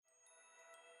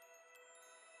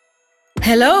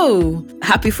Hello,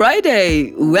 happy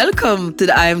Friday. Welcome to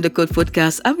the I Am the Code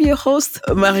podcast. I'm your host,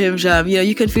 Mariam Jam.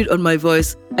 You can feel it on my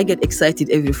voice. I get excited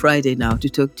every Friday now to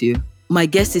talk to you. My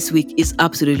guest this week is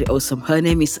absolutely awesome. Her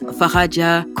name is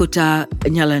Faraja Kotta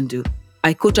Nyalandu.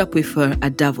 I caught up with her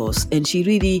at Davos and she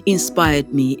really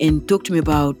inspired me and talked to me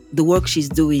about the work she's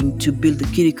doing to build the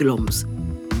curriculums.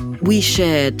 We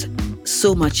shared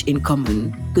so much in common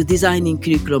because designing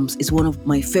curriculums is one of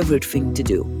my favorite things to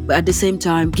do. But at the same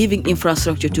time, giving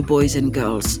infrastructure to boys and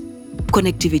girls,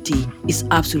 connectivity is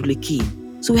absolutely key.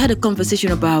 So we had a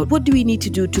conversation about what do we need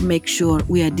to do to make sure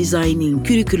we are designing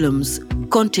curriculums,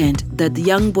 content that the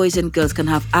young boys and girls can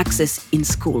have access in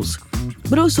schools.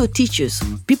 But also teachers,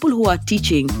 people who are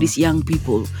teaching these young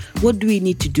people, what do we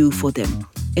need to do for them?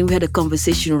 And we had a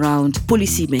conversation around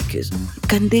policymakers.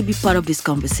 Can they be part of this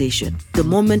conversation? The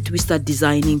moment we start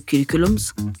designing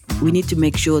curriculums, we need to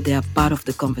make sure they are part of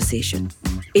the conversation.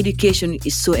 Education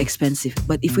is so expensive,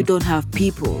 but if we don't have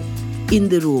people in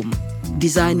the room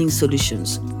designing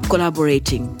solutions,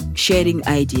 collaborating, sharing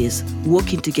ideas,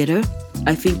 working together,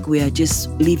 I think we are just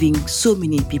leaving so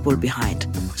many people behind.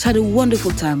 So I had a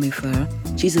wonderful time with her.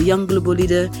 She's a young global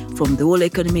leader from the World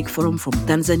Economic Forum from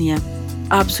Tanzania.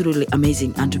 Absolutely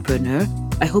amazing entrepreneur.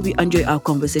 I hope you enjoy our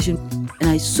conversation and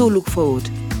I so look forward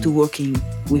to working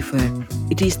with her.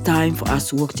 It is time for us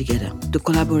to work together, to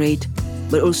collaborate,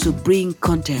 but also bring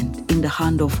content in the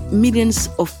hand of millions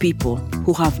of people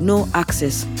who have no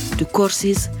access to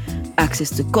courses, access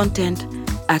to content,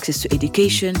 access to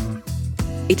education.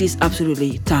 It is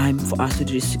absolutely time for us to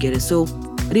do this together. So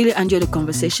really enjoy the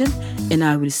conversation and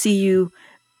I will see you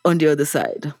on the other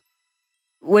side.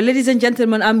 Well, ladies and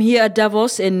gentlemen, I'm here at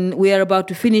Davos and we are about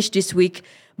to finish this week.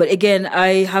 But again,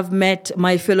 I have met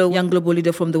my fellow young global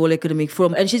leader from the World Economic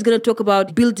Forum and she's going to talk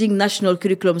about building national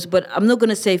curriculums. But I'm not going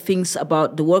to say things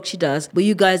about the work she does, but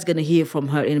you guys are going to hear from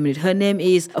her in a minute. Her name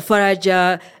is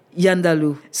Faraja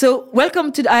Nyalandu. So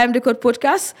welcome to the I Am the Code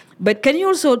podcast. But can you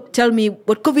also tell me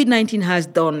what COVID-19 has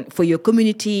done for your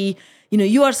community?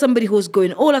 You are somebody who's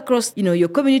going all across, your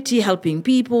community, helping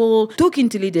people, talking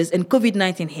to leaders, and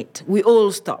COVID-19 hit. We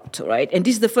all stopped, right? And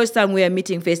this is the first time we are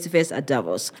meeting face-to-face at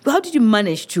Davos. But how did you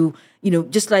manage to,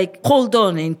 just like hold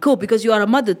on and cope? Because you are a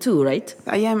mother too, right?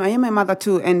 I am a mother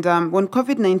too. And when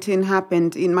COVID-19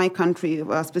 happened in my country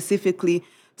specifically,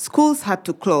 schools had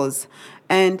to close.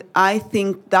 And I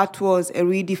think that was a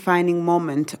redefining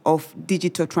moment of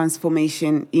digital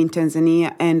transformation in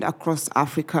Tanzania and across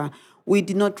Africa. We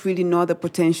did not really know the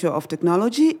potential of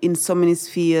technology in so many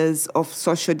spheres of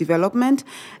social development.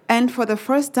 And for the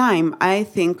first time, I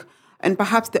think, and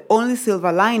perhaps the only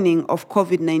silver lining of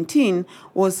COVID-19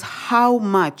 was how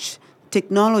much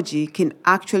technology can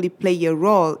actually play a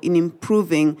role in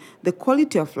improving the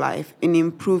quality of life, in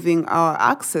improving our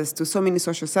access to so many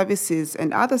social services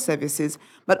and other services,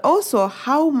 but also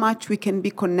how much we can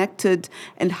be connected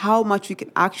and how much we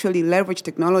can actually leverage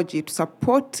technology to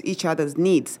support each other's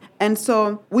needs. And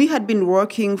so we had been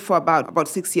working for about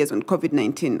 6 years when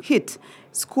COVID-19 hit.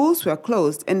 Schools were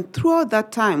closed, and throughout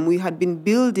that time, we had been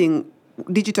building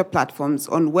digital platforms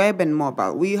on web and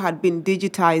mobile. We had been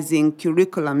digitizing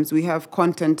curriculums. We have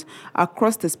content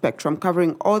across the spectrum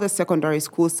covering all the secondary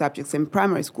school subjects and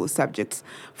primary school subjects,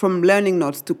 from learning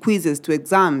notes to quizzes to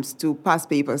exams to past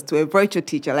papers to a virtual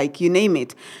teacher, like you name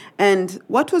it. And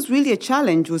what was really a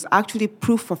challenge was actually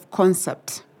proof of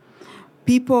concept.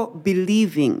 People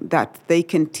believing that they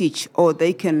can teach or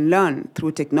they can learn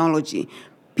through technology.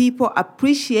 People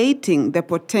appreciating the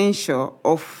potential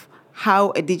of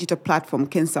how a digital platform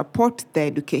can support their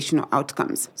educational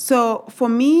outcomes. So for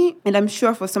me, and I'm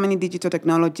sure for so many digital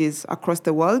technologies across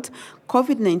the world,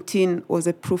 COVID-19 was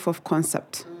a proof of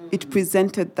concept. It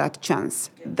presented that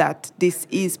chance that this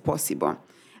is possible.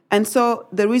 And so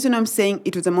the reason I'm saying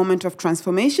it was a moment of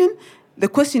transformation, the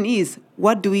question is,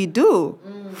 what do we do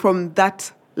from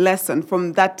that lesson,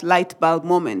 from that light bulb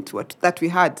moment that we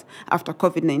had after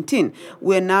COVID-19?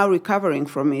 We're now recovering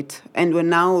from it, and we're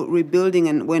now rebuilding,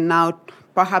 and we're now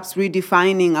perhaps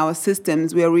redefining our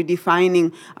systems. We are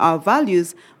redefining our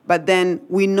values, but then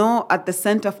we know at the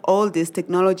center of all this,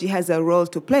 technology has a role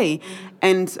to play.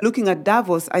 And looking at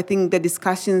Davos, I think the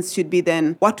discussions should be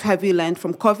then, what have we learned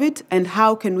from COVID, and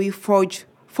how can we forge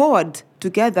forward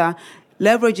together,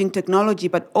 leveraging technology,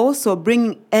 but also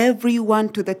bringing everyone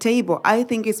to the table. I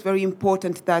think it's very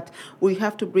important that we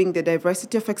have to bring the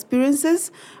diversity of experiences,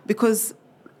 because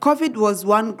COVID was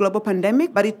one global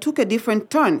pandemic, but it took a different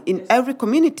turn in every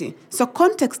community. So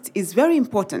context is very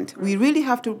important. We really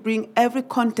have to bring every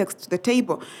context to the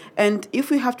table. And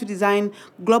if we have to design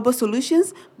global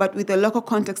solutions, but with a local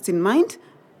context in mind,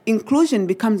 inclusion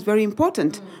becomes very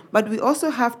important. But we also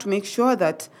have to make sure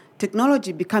that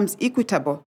technology becomes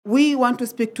equitable. We want to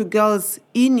speak to girls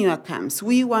in your camps.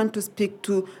 We want to speak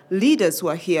to leaders who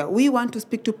are here. We want to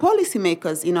speak to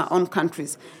policymakers in our own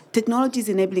countries. Technology is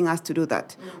enabling us to do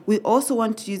that. We also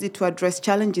want to use it to address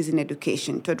challenges in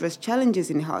education, to address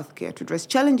challenges in healthcare, to address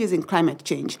challenges in climate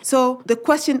change. So the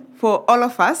question for all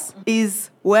of us is,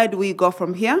 where do we go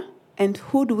from here and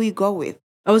who do we go with?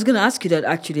 I was going to ask you that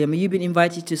actually. I mean, you've been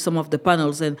invited to some of the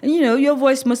panels and your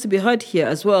voice must be heard here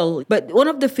as well. But one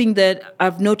of the things that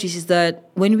I've noticed is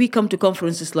that when we come to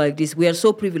conferences like this, we are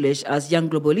so privileged as young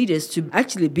global leaders to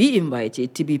actually be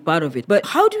invited to be part of it. But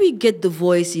how do we get the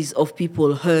voices of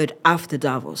people heard after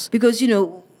Davos? Because,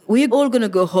 we're all going to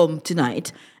go home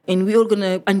tonight and we're all going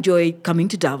to enjoy coming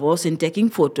to Davos and taking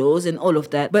photos and all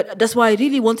of that. But that's why I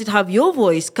really wanted to have your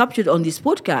voice captured on this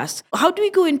podcast. How do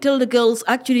we go and tell the girls,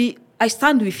 actually, I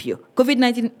stand with you.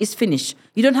 COVID-19 is finished.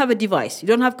 You don't have a device. You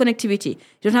don't have connectivity.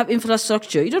 You don't have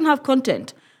infrastructure. You don't have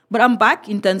content. But I'm back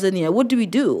in Tanzania. What do we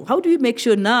do? How do we make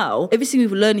sure now everything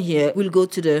we've learned here will go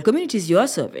to the communities you are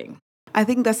serving? I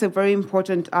think that's a very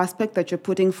important aspect that you're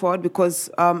putting forward because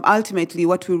ultimately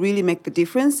what will really make the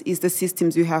difference is the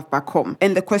systems you have back home.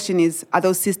 And the question is, are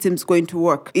those systems going to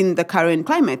work in the current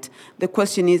climate? The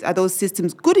question is, are those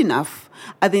systems good enough?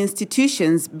 Are the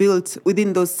institutions built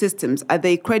within those systems? Are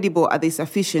they credible? Are they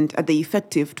sufficient? Are they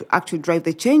effective to actually drive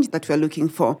the change that we're looking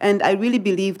for? And I really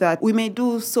believe that we may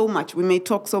do so much, we may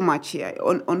talk so much here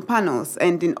on panels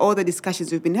and in all the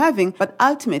discussions we've been having, but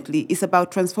ultimately it's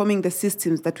about transforming the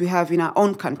systems that we have in our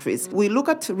own countries. We look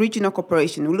at regional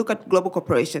cooperation, we look at global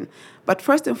cooperation, but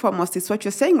first and foremost, it's what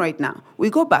you're saying right now.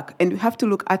 We go back and we have to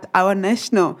look at our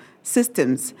national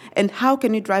systems and how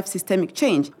can we drive systemic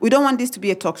change. We don't want this to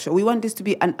be a talk show. We want this to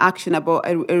be an actionable,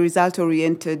 a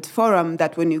result-oriented forum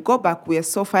that when you go back, we are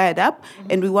so fired up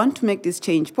and we want to make this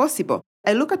change possible.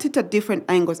 I look at it at different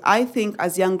angles. I think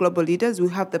as young global leaders, we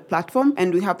have the platform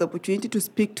and we have the opportunity to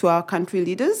speak to our country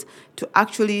leaders to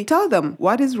actually tell them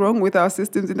what is wrong with our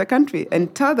systems in the country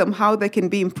and tell them how they can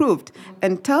be improved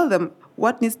and tell them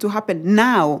what needs to happen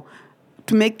now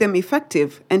to make them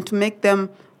effective and to make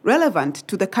them relevant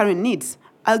to the current needs.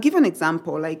 I'll give an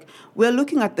example. Like, we're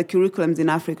looking at the curriculums in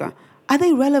Africa. Are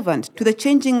they relevant to the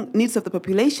changing needs of the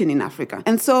population in Africa?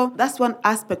 And so that's one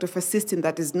aspect of a system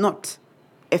that is not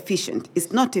efficient,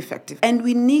 is not effective. And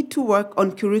we need to work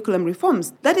on curriculum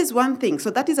reforms. That is one thing.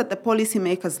 So that is at the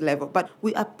policymakers level. But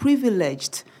we are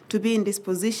privileged to be in this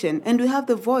position and we have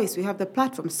the voice, we have the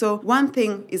platform. So one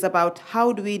thing is about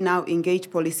how do we now engage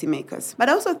policymakers. But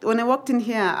also when I walked in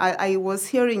here, I was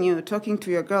hearing you talking to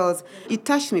your girls. It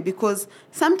touched me because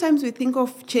sometimes we think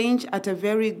of change at a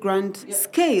very grand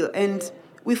scale and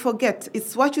we forget.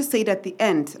 It's what you said at the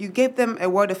end. You gave them a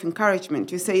word of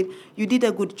encouragement. You said, you did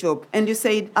a good job. And you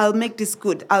said, I'll make this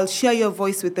good. I'll share your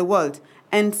voice with the world.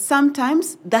 And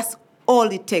sometimes that's all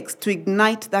it takes to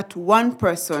ignite that one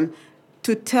person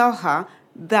to tell her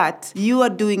that you are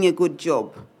doing a good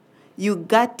job. You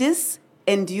got this,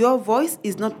 and your voice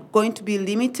is not going to be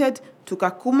limited to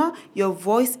Kakuma. Your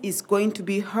voice is going to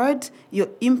be heard. Your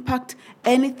impact,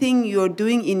 anything you're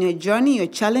doing in your journey, your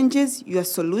challenges, your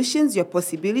solutions, your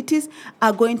possibilities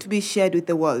are going to be shared with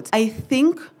the world. I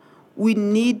think we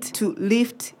need to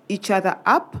lift each other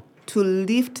up, to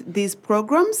lift these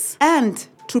programs, and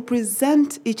to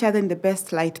present each other in the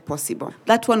best light possible.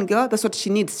 That one girl, that's what she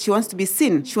needs. She wants to be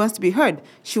seen. She wants to be heard.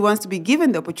 She wants to be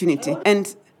given the opportunity.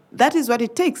 And that is what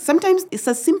it takes. Sometimes it's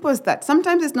as simple as that.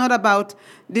 Sometimes it's not about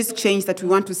this change that we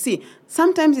want to see.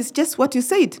 Sometimes it's just what you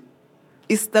said.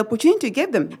 It's the opportunity you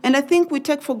gave them. And I think we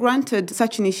take for granted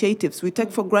such initiatives. We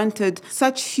take for granted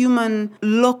such human,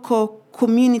 local,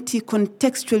 community,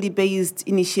 contextually based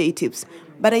initiatives.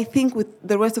 But I think with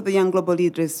the rest of the young global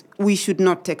leaders, we should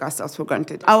not take ourselves for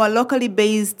granted. Our locally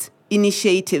based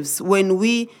initiatives, when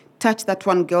we touch that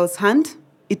one girl's hand,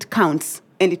 it counts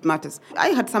and it matters. I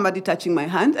had somebody touching my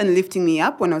hand and lifting me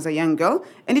up when I was a young girl,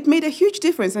 and it made a huge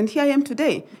difference, and here I am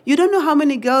today. You don't know how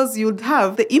many girls you'd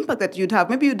have, the impact that you'd have.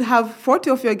 Maybe you'd have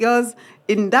 40 of your girls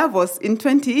in Davos in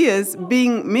 20 years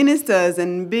being ministers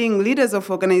and being leaders of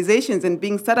organizations and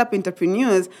being startup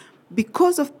entrepreneurs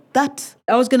because of that.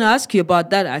 I was going to ask you about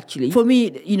that, actually. For me,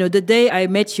 the day I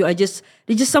met you, there's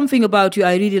just something about you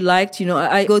I really liked.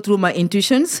 I go through my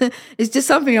intuitions. It's just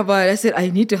something about it. I said, I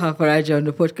need to have Faraja on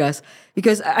the podcast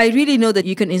because I really know that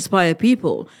you can inspire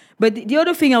people. But the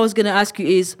other thing I was going to ask you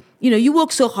is, you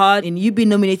work so hard and you've been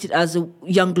nominated as a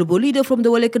young global leader from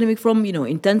the World Economic Forum,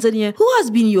 in Tanzania. Who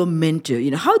has been your mentor?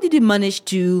 How did you manage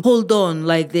to hold on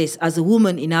like this as a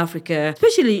woman in Africa,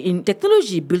 especially in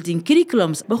technology, building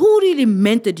curriculums? But who really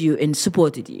mentored you and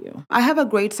supported you? I have a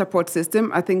great support system.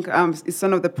 I think it's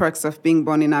one of the perks of being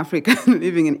born in Africa,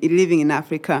 living in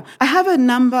Africa. I have a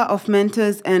number of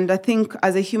mentors, and I think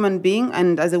as a human being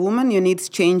and as a woman, your needs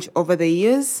change over the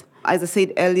years. As I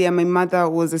said earlier, my mother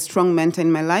was a strong mentor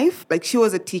in my life. Like, she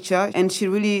was a teacher, and she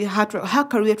really her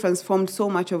career transformed so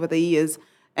much over the years.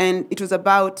 And it was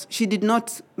about, she did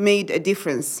not made a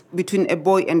difference between a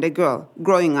boy and a girl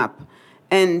growing up.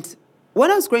 And when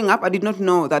I was growing up, I did not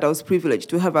know that I was privileged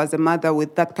to have as a mother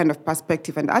with that kind of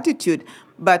perspective and attitude.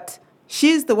 But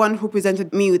she's the one who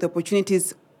presented me with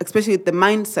opportunities, especially the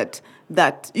mindset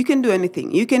that you can do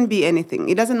anything, you can be anything.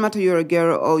 It doesn't matter you're a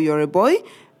girl or you're a boy.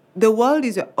 The world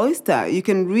is your oyster. You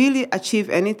can really achieve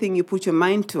anything you put your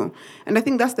mind to. And I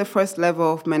think that's the first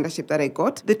level of mentorship that I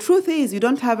got. The truth is, you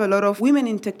don't have a lot of women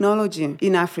in technology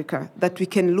in Africa that we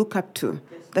can look up to,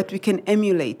 that we can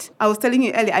emulate. I was telling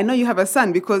you earlier, I know you have a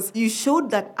son because you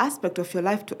showed that aspect of your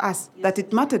life to us, that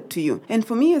it mattered to you. And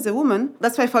for me as a woman,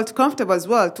 that's why I felt comfortable as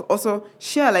well to also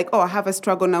share, like, I have a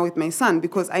struggle now with my son,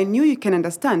 because I knew you can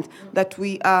understand that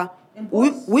we are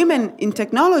women in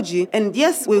technology, and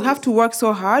yes, we have to work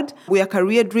so hard. We are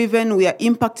career driven, we are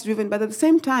impact driven, but at the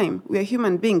same time, we are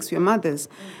human beings, we are mothers.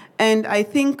 And I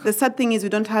think the sad thing is we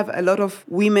don't have a lot of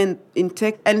women in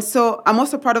tech. And so I'm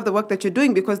also proud of the work that you're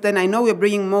doing, because then I know we're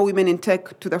bringing more women in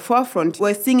tech to the forefront.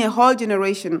 We're seeing a whole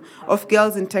generation of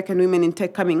girls in tech and women in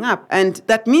tech coming up. And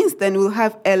that means then we'll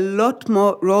have a lot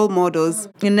more role models.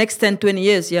 In the next 10, 20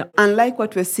 years, yeah. Unlike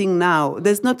what we're seeing now,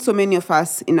 there's not so many of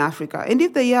us in Africa. And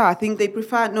if they are, I think they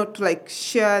prefer not to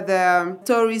share their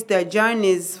stories, their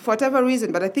journeys, for whatever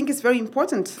reason. But I think it's very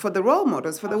important for the role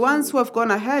models, for the ones who have gone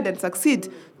ahead and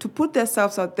succeed, to put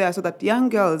themselves out there so that young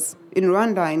girls in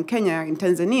Rwanda, in Kenya, in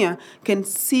Tanzania can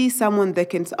see someone they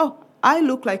can say, I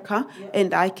look like her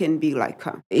and I can be like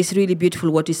her. It's really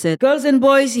beautiful what you said. Girls and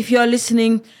boys, if you are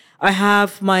listening, I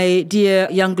have my dear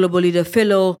young global leader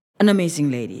fellow, an amazing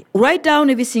lady. Write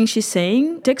down everything she's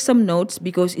saying. Take some notes,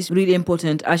 because it's really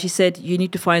important. As she said, you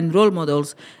need to find role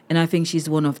models, and I think she's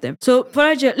one of them. So,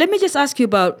 Faraja, let me just ask you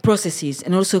about processes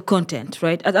and also content,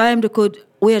 right? At I Am the Code,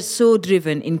 we are so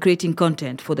driven in creating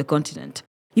content for the continent.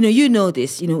 You know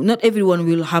this. Not everyone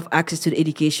will have access to the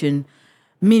education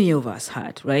many of us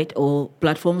had, right? Or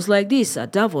platforms like this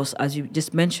at Davos, as you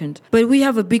just mentioned. But we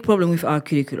have a big problem with our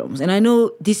curriculums. And I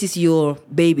know this is your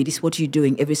baby. This is what you're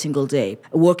doing every single day,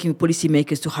 working with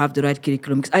policymakers to have the right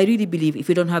curriculum. Because I really believe if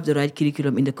we don't have the right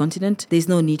curriculum in the continent, there's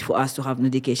no need for us to have an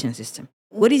education system.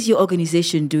 What is your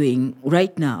organization doing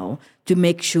right now to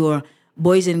make sure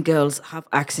boys and girls have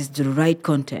access to the right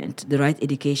content, the right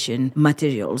education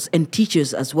materials, and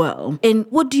teachers as well? And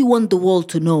what do you want the world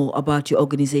to know about your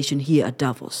organization here at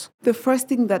Davos? The first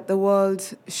thing that the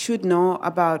world should know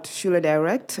about Schule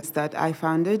Direct that I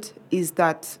founded is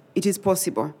that it is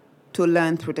possible to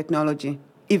learn through technology,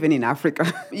 even in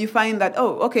Africa. You find that,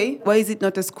 why is it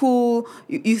not a school?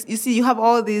 You see, you have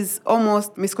all these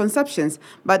almost misconceptions.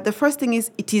 But the first thing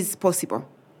is, it is possible.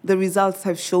 The results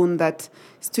have shown that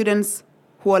students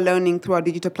who are learning through our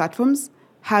digital platforms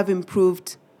have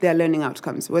improved their learning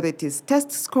outcomes, whether it is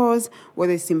test scores,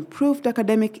 whether it's improved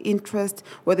academic interest,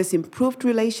 whether it's improved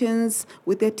relations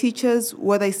with their teachers,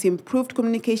 whether it's improved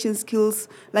communication skills,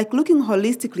 looking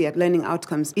holistically at learning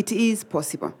outcomes. It is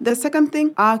possible. The second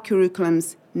thing, our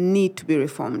curriculums need to be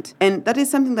reformed. And that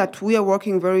is something that we are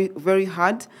working very, very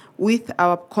hard with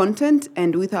our content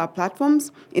and with our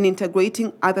platforms in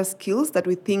integrating other skills that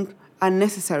we think are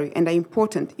necessary and are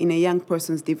important in a young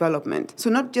person's development. So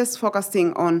not just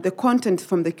focusing on the content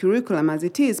from the curriculum as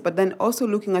it is, but then also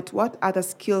looking at what other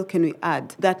skill can we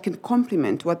add that can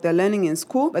complement what they're learning in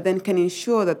school, but then can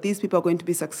ensure that these people are going to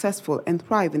be successful and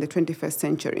thrive in the 21st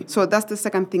century. So that's the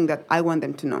second thing that I want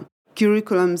them to know.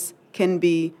 Curriculums can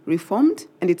be reformed,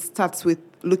 and it starts with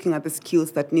looking at the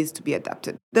skills that needs to be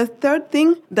adapted. The third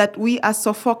thing that we are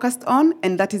so focused on,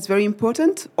 and that is very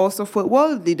important also for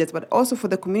world leaders, but also for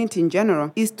the community in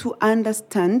general, is to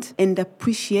understand and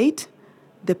appreciate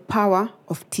the power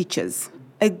of teachers.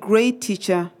 A great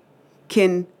teacher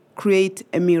can create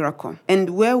a miracle.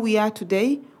 And where we are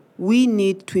today, we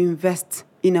need to invest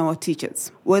in our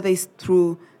teachers, whether it's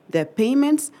through their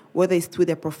payments, whether it's through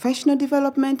their professional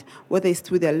development, whether it's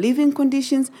through their living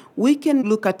conditions. We can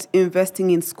look at investing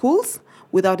in schools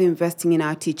without investing in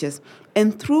our teachers.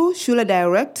 And through Schule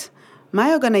Direct,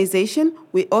 My organization,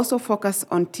 we also focus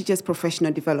on teachers'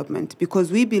 professional development because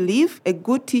we believe a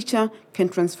good teacher can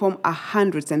transform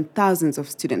hundreds and thousands of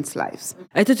students' lives.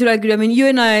 I totally agree. I mean, you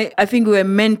and I think we were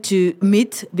meant to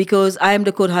meet because I Am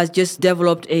the Code has just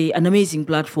developed an amazing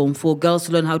platform for girls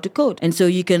to learn how to code. And so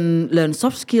you can learn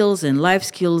soft skills and life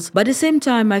skills. But at the same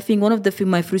time, I think one of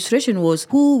my frustration was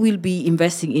who will be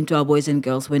investing into our boys and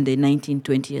girls when they're 19,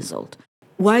 20 years old?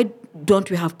 Why don't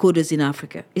we have coders in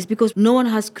Africa? It's because no one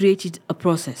has created a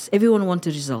process. Everyone wants a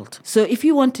result. So if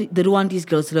you want the Rwandese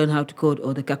girls to learn how to code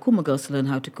or the Kakuma girls to learn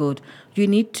how to code, you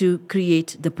need to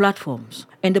create the platforms.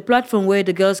 And the platform where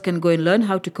the girls can go and learn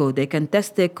how to code, they can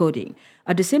test their coding.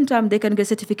 At the same time, they can get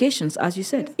certifications, as you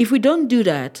said. If we don't do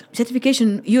that,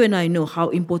 certification, you and I know how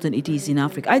important it is in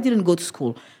Africa. I didn't go to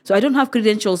school, so I don't have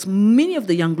credentials many of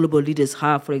the young global leaders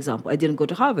have, for example. I didn't go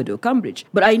to Harvard or Cambridge.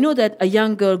 But I know that a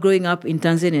young girl growing up in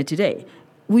Tanzania today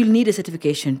will need a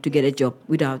certification to get a job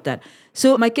without that.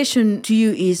 So my question to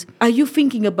you is, are you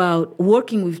thinking about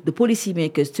working with the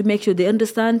policymakers to make sure they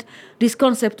understand this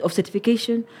concept of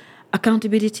certification,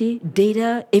 accountability,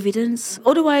 data, evidence?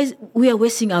 Otherwise, we are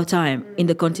wasting our time in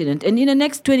the continent. And in the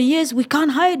next 20 years, we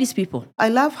can't hire these people. I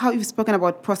love how you've spoken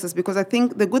about process because I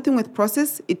think the good thing with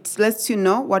process, it lets you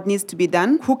know what needs to be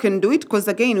done, who can do it. Because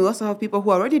again, we also have people who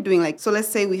are already doing so let's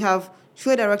say we have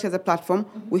Sure Direct as a platform,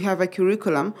 we have a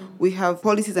curriculum, we have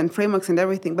policies and frameworks and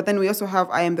everything. But then we also have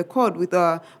I Am the Code with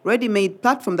a ready-made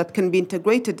platform that can be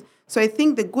integrated. So I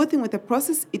think the good thing with the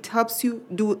process, it helps you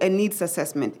do a needs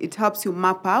assessment. It helps you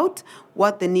map out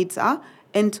what the needs are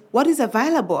and what is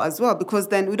available as well, because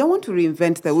then we don't want to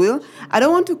reinvent the wheel. I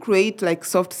don't want to create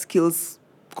soft skills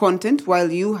content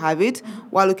while you have it,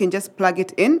 while we can just plug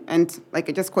it in and I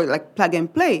just call it plug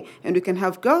and play, and we can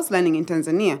have girls learning in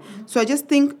Tanzania. So I just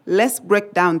think let's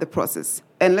break down the process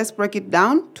and let's break it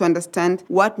down to understand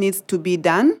what needs to be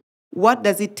done, what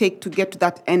does it take to get to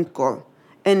that end goal,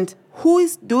 and who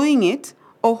is doing it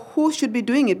or who should be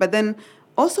doing it, but then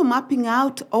also mapping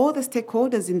out all the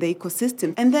stakeholders in the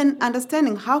ecosystem and then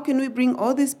understanding how can we bring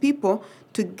all these people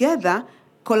together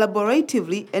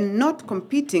collaboratively and not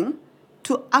competing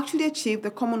to actually achieve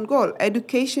the common goal.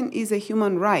 Education is a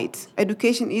human right.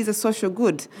 Education is a social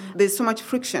good. There's so much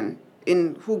friction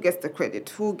in who gets the credit,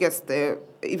 who gets the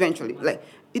eventually.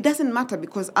 It doesn't matter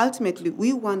because ultimately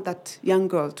we want that young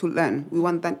girl to learn. We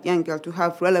want that young girl to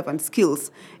have relevant skills.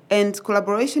 And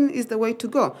collaboration is the way to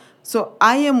go. So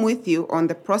I am with you on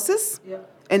the process. Yeah.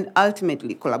 And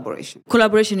ultimately, collaboration.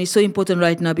 Collaboration is so important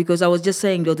right now because I was just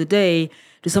saying the other day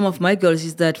to some of my girls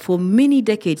is that for many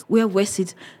decades, we have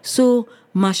wasted so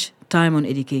much time on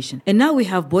education. And now we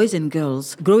have boys and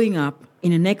girls growing up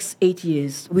in the next 8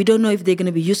 years. We don't know if they're going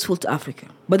to be useful to Africa.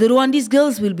 But the Rwandese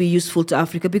girls will be useful to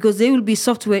Africa because they will be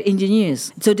software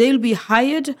engineers. So they will be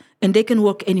hired and they can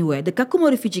work anywhere. The Kakuma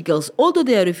refugee girls, although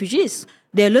they are refugees,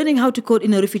 they're learning how to code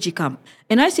in a refugee camp.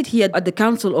 And I sit here at the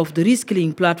council of the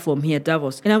reskilling platform here at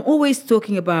Davos. And I'm always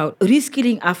talking about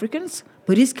reskilling Africans,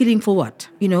 but reskilling for what?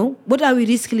 What are we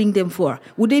reskilling them for?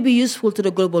 Would they be useful to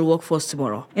the global workforce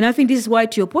tomorrow? And I think this is why,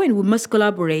 to your point, we must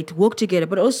collaborate, work together,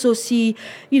 but also see,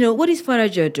 what is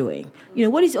Faraja doing?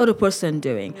 What is the other person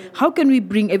doing? How can we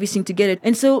bring everything together?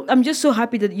 And so I'm just so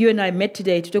happy that you and I met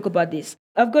today to talk about this.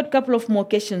 I've got a couple of more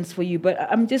questions for you, but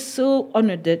I'm just so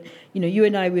honored that, you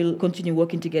and I will continue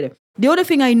working together. The other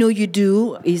thing I know you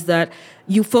do is that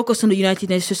you focus on the United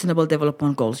Nations Sustainable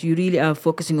Development Goals. You really are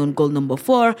focusing on goal number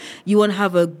 4. You want to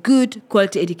have a good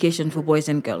quality education for boys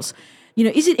and girls.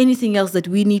 Is it anything else that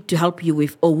we need to help you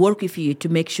with or work with you to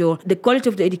make sure the quality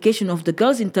of the education of the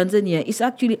girls in Tanzania is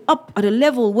actually up at a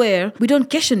level where we don't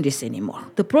question this anymore?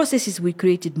 The processes we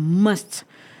created must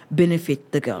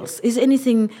benefit the girls. Is there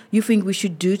anything you think we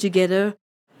should do together?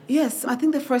 Yes, I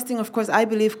think the first thing, of course, I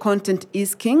believe content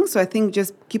is king. So I think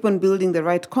just keep on building the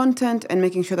right content and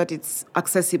making sure that it's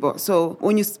accessible. So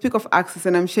when you speak of access,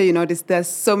 and I'm sure you noticed, there's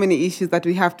so many issues that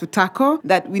we have to tackle,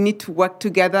 that we need to work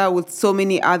together with so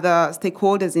many other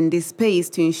stakeholders in this space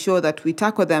to ensure that we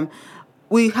tackle them.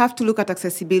 We have to look at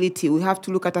accessibility. We have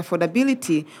to look at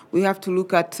affordability. We have to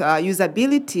look at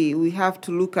usability. We have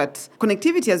to look at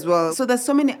connectivity as well. So there's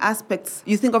so many aspects.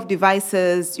 You think of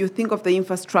devices, you think of the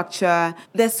infrastructure.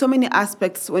 There's so many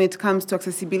aspects when it comes to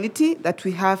accessibility that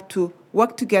we have to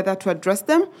work together to address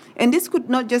them. And this could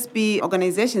not just be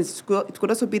organizations. It could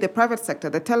also be the private sector,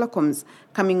 the telecoms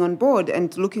coming on board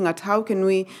and looking at how can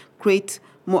we create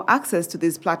more access to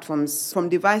these platforms, from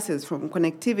devices, from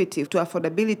connectivity to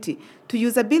affordability to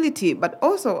usability, but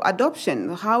also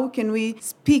adoption. How can we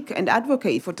speak and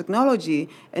advocate for technology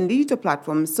and digital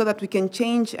platforms so that we can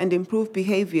change and improve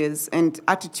behaviors and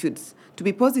attitudes to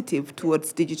be positive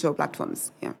towards digital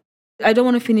platforms? Yeah. I don't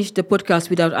want to finish the podcast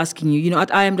without asking you.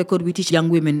 At I Am the Code, we teach young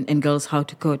women and girls how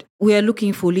to code. We are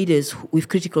looking for leaders with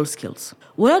critical skills.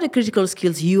 What are the critical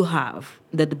skills you have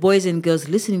that the boys and girls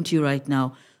listening to you right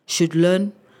now should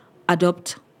learn,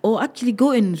 adopt, or actually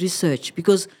go and research?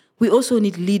 Because we also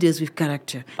need leaders with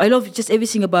character. I love just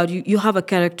everything about you. You have a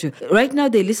character. Right now,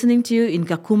 they're listening to you in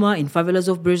Kakuma, in favelas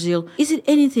of Brazil. Is it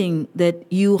anything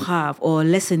that you have or a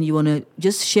lesson you want to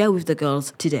just share with the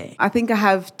girls today? I think I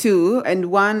have two,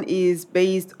 and one is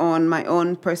based on my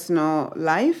own personal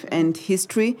life and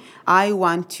history. I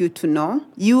want you to know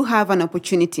you have an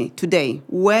opportunity today.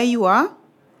 Where you are,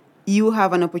 you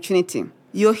have an opportunity.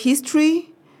 Your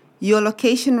history, your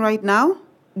location right now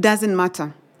doesn't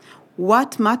matter.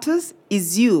 What matters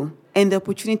is you and the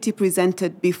opportunity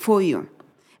presented before you.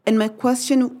 And my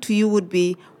question to you would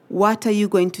be, what are you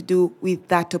going to do with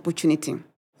that opportunity?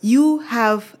 You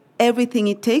have everything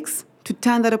it takes to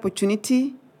turn that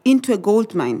opportunity into a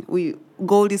gold mine.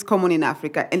 Gold is common in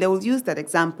Africa, and I will use that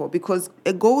example because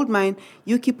a gold mine,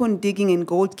 you keep on digging and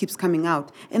gold keeps coming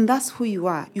out. And that's who you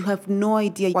are. You have no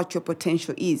idea what your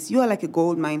potential is. You are like a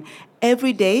gold mine.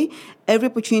 Every day, every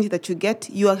opportunity that you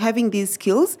get, you are having these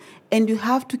skills, and you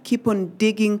have to keep on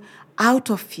digging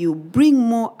out of you, bring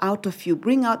more out of you,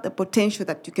 bring out the potential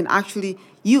that you can actually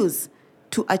use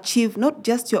to achieve not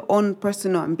just your own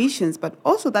personal ambitions, but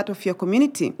also that of your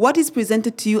community. What is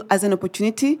presented to you as an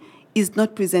opportunity is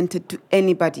not presented to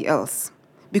anybody else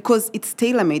because it's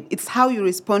tailor-made. It's how you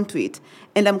respond to it.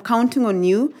 And I'm counting on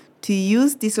you to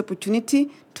use this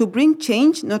opportunity to bring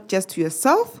change, not just to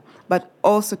yourself, but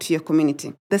also to your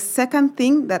community. The second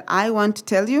thing that I want to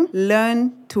tell you,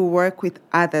 learn to work with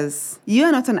others. You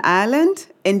are not an island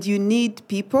and you need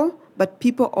people, but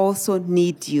people also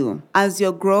need you. As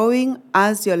you're growing,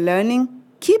 as you're learning,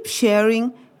 keep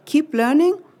sharing, keep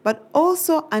learning, but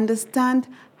also understand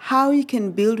how you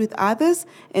can build with others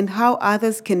and how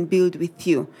others can build with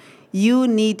you. You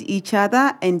need each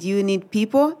other and you need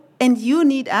people and you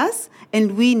need us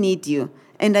and we need you.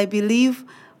 And I believe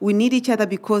we need each other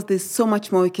because there's so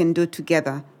much more we can do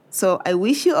together. So I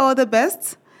wish you all the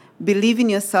best. Believe in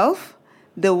yourself.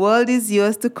 The world is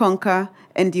yours to conquer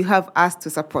and you have us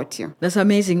to support you. That's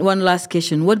amazing. One last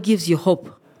question. What gives you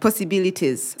hope?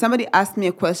 Possibilities. Somebody asked me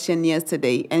a question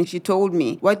yesterday and she told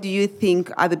me, what do you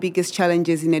think are the biggest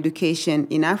challenges in education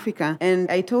in Africa? And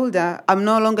I told her, I'm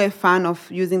no longer a fan of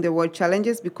using the word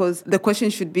challenges because the question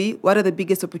should be, what are the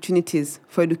biggest opportunities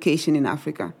for education in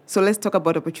Africa? So let's talk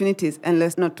about opportunities and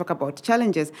let's not talk about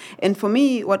challenges. And for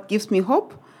me, what gives me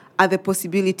hope are the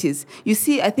possibilities. You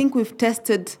see, I think we've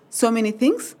tested so many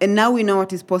things and now we know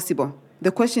what is possible.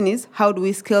 The question is, how do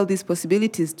we scale these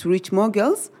possibilities to reach more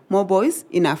girls, more boys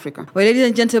in Africa? Well, ladies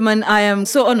and gentlemen, I am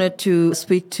so honored to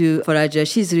speak to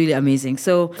Faraja. She's really amazing.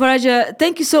 So, Faraja,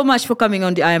 thank you so much for coming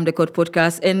on the I Am the Code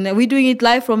podcast. And we're doing it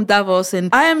live from Davos. And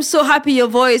I am so happy your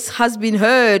voice has been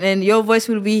heard and your voice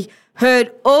will be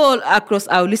heard all across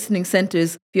our listening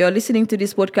centers. If you are listening to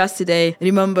this podcast today,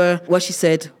 remember what she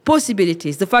said,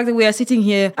 possibilities. The fact that we are sitting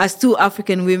here as two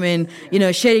African women,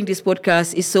 sharing this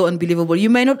podcast is so unbelievable. You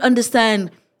may not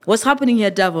understand what's happening here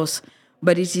at Davos,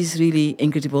 but it is really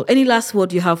incredible. Any last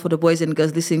word you have for the boys and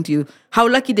girls listening to you? How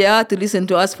lucky they are to listen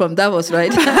to us from Davos,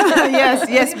 right?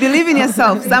 Yes. Believe in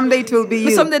yourself. Someday it will be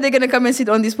you. Someday they're going to come and sit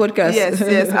on this podcast. Yes,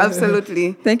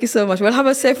 absolutely. Thank you so much. Well, have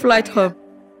a safe flight home.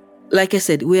 Like I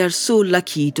said, we are so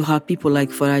lucky to have people like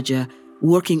Faraja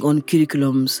working on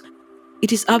curriculums.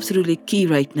 It is absolutely key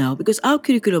right now because our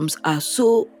curriculums are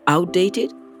so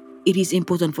outdated. It is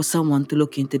important for someone to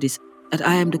look into this. At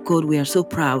I Am the Code, we are so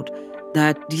proud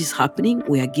that this is happening.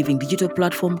 We are giving digital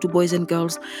platform to boys and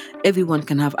girls. Everyone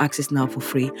can have access now for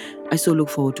free. I so look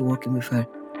forward to working with her.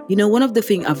 One of the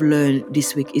things I've learned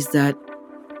this week is that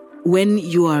when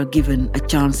you are given a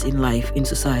chance in life, in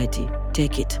society,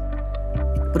 take it.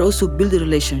 But also build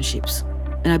relationships.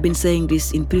 And I've been saying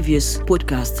this in previous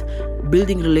podcasts,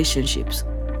 building relationships,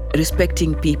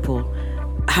 respecting people,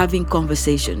 having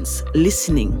conversations,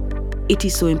 listening. It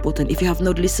is so important. If you have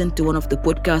not listened to one of the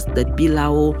podcasts that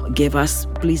Bilao gave us,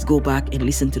 please go back and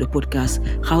listen to the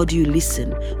podcast. How do you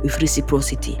listen with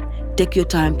reciprocity? Take your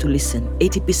time to listen.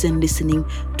 80% listening,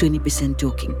 20%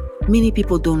 talking. Many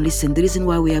people don't listen. The reason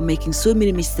why we are making so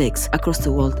many mistakes across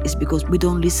the world is because we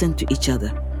don't listen to each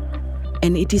other.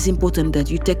 And it is important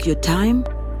that you take your time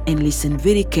and listen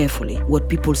very carefully what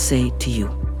people say to you.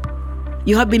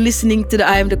 You have been listening to the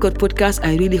I Am the Code podcast.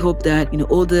 I really hope that,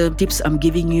 all the tips I'm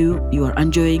giving you, you are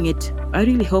enjoying it. I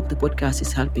really hope the podcast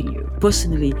is helping you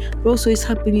personally, but also it's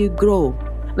helping you grow.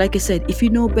 Like I said, if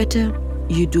you know better,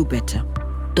 you do better.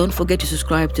 Don't forget to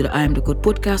subscribe to the I Am the Code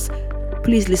podcast.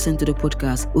 Please listen to the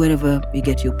podcast wherever you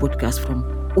get your podcast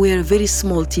from. We are a very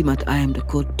small team at I Am The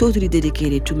Code, totally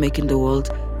dedicated to making the world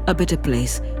a better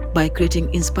place by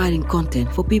creating inspiring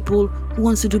content for people who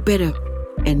wants to do better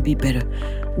and be better.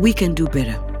 We can do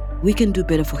better. We can do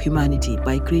better for humanity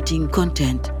by creating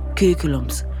content,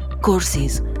 curriculums,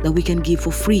 courses that we can give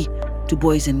for free to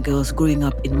boys and girls growing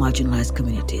up in marginalized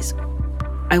communities.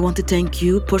 I want to thank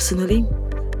you personally.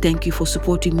 Thank you for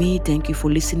supporting me. Thank you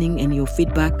for listening and your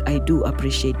feedback. I do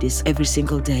appreciate this every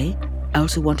single day. I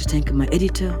also want to thank my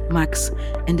editor, Max,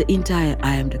 and the entire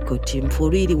I Am The Code team for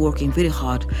really working very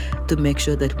hard to make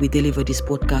sure that we deliver this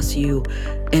podcast to you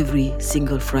every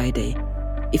single Friday.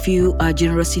 If you are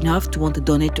generous enough to want to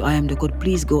donate to I Am The Code,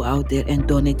 please go out there and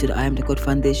donate to the I Am The Code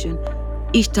Foundation.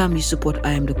 Each time you support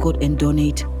I Am The Code and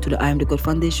donate to the I Am The Code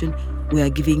Foundation, we are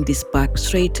giving this back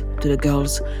straight to the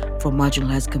girls from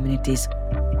marginalized communities.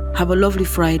 Have a lovely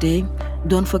Friday.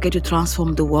 Don't forget to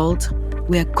transform the world.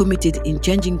 We are committed in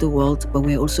changing the world, but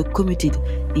we are also committed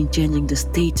in changing the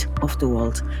state of the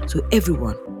world. So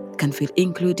everyone can feel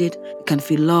included, can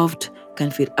feel loved,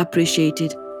 can feel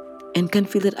appreciated, and can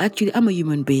feel that actually I'm a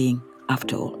human being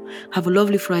after all. Have a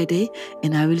lovely Friday,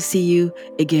 and I will see you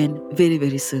again very,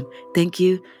 very soon. Thank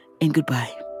you and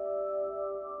goodbye.